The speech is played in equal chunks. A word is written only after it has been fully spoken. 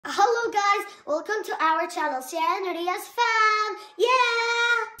welcome to our channel, Rhia and Rhia's fam.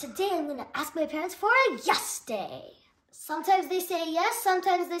 Yeah! Today I'm gonna ask my parents for a yes day. Sometimes they say yes,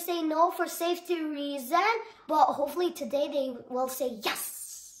 sometimes they say no for safety reason, but hopefully today they will say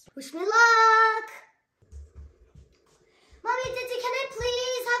yes. Wish me luck. Mommy, Daddy, can I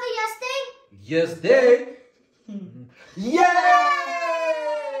please have a yes day? Yes day.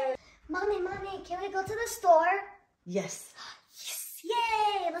 Yay! Mommy, can we go to the store? Yes. Yes,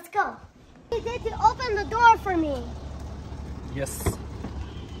 yay, let's go. Hey, Daddy, open the door for me. Yes.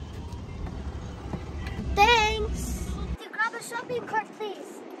 Thanks. Daddy, grab a shopping cart,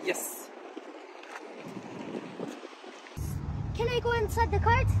 please. Yes. Can I go inside the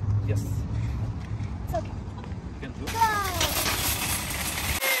cart? Yes. It's okay. You can do it. Go!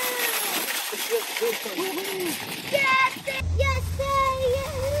 Yes. Yes, yay!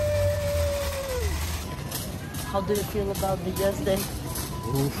 How do you feel about the yes day?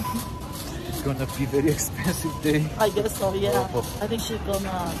 Oof. It's gonna be very expensive day. I guess so, yeah. Oh. I think she's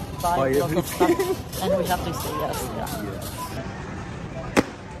gonna buy a lot of everything. stuff. And we have to say yes, yeah. Yes.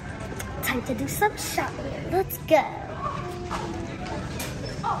 Time to do some shopping. Let's go.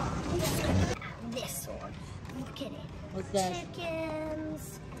 This one. Look at it. What's that?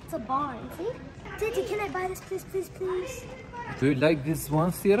 Chickens. It's a barn, see? Daddy, can I buy this, please, please, please? Do you like this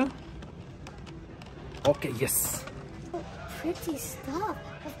one, Sierra? Okay, yes. Pretty stuff.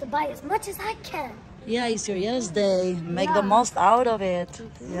 I have to buy as much as I can. Yeah, it's your yes day. Make the most out of it.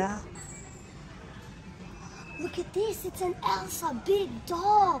 Yeah. Look at this. It's an Elsa big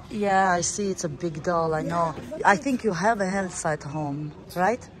doll. Yeah, I see it's a big doll, I know. I think you have a Elsa at home,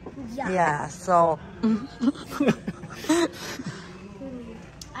 right? Yeah. Yeah, so...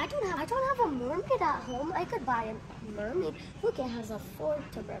 I don't have a mermaid at home. I could buy a mermaid. Look, it has a fork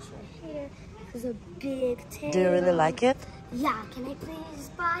to brush my hair. There's a big tail. Do you really like it? Yeah. Can I please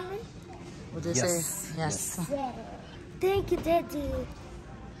buy it? What do you Yes. say? Yes. Yeah. Thank you, Daddy.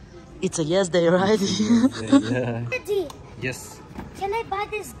 It's a yes day, right? Yeah. Daddy, Yes. can I buy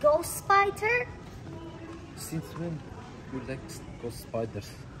this ghost spider? Since when you like ghost spiders?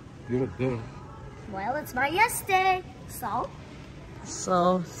 You're a girl. Well, it's my yes day. So?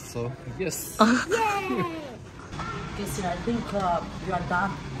 So... So, yes. Yay! Casey, I think you are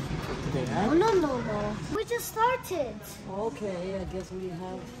done for today, Oh, right? no. We just started. Okay, I guess we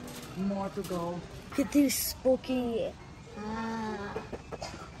have more to go. Look at this spooky.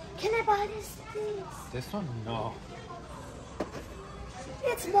 Can I buy this, please? This one? No.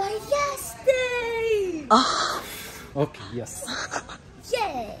 It's my yes day! Okay, yes.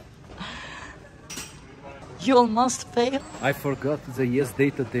 Yay! You almost failed. I forgot the yes day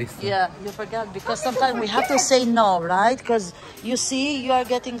today. So. Yeah, you forgot because sometimes we have to say no, right? Because you see, you are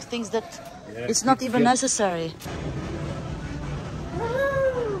getting things that it's not even necessary.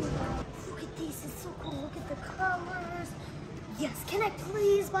 Wow. Look at this, it's so cool. Look at the colors. Yes, can I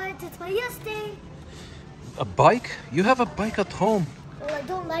please buy it? It's my yes day. A bike? You have a bike at home. Well, I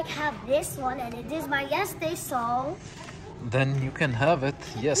don't like have this one, and it is my yes day, so... Then you can have it.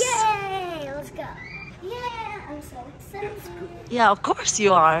 Yes. Yay! Let's go. Yeah, I'm so excited. Yeah, of course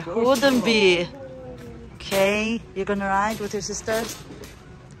you are. Who wouldn't be? Okay, you're gonna ride with your sister?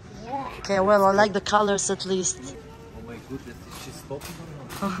 Yeah. Okay, well, I like the colors at least. Oh my goodness, is she stopping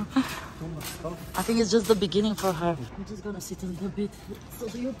or not? Too much stuff. I think it's just the beginning for her. I'm just gonna sit a little bit. So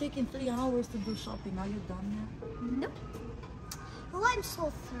you're taking 3 hours to do shopping. Are you done yet? Nope. Well, I'm so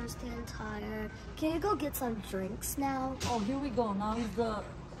thirsty and tired. Can you go get some drinks now? Oh, here we go. Now is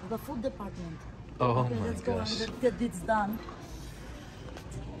the food department. Oh Okay, my let's go gosh. and get this done.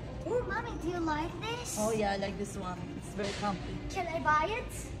 Oh, Mommy, do you like this? Oh yeah, I like this one. It's very comfy. Can I buy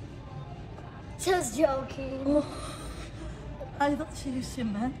it? Just joking. Oh, I thought she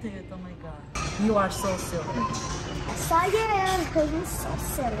meant it. Oh my god. You are so silly. Yes, I am. You're so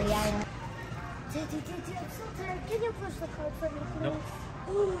silly. I am. Daddy, I'm so tired. Can you push the cart for me, please?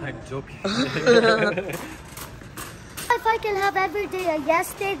 No, I'm joking. If I can have every day a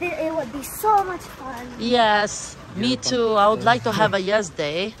yes day, then it would be so much fun. Yes, me too. I would like to have a yes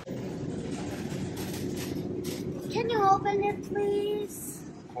day. Can you open it, please?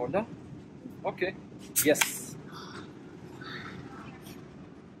 Cola? Okay. Yes.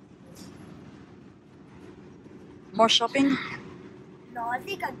 More shopping? No, I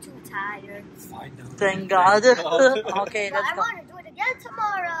think I'm too tired. Finally. Thank God. Okay, But let's I go. want to do it again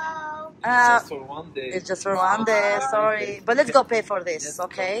tomorrow. Just for one day. It's just for one day, sorry. But let's go pay for this,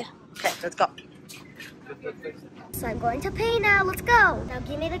 okay? Okay, let's go. So I'm going to pay now. Let's go. Now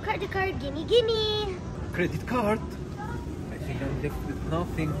give me the credit card. Gimme. Credit card? I think I'm left with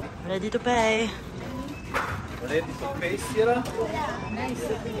nothing. Ready to pay. Ready to pay, Sierra?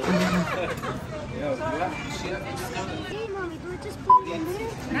 Hey, mommy, do it just put it in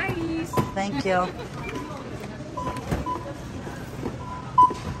there? Thank you.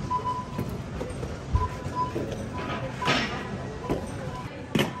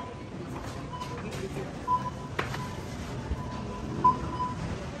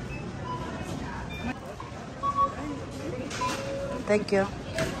 Thank you.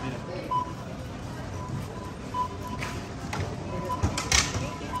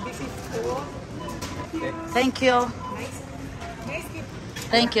 Thank you.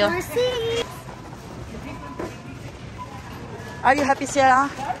 Thank you. Merci. Are you happy,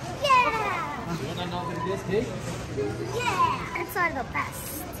 Sierra? Yeah. You want another biscuit? Yeah. It's are the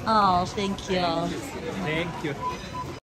best. Oh, thank you. Thank you.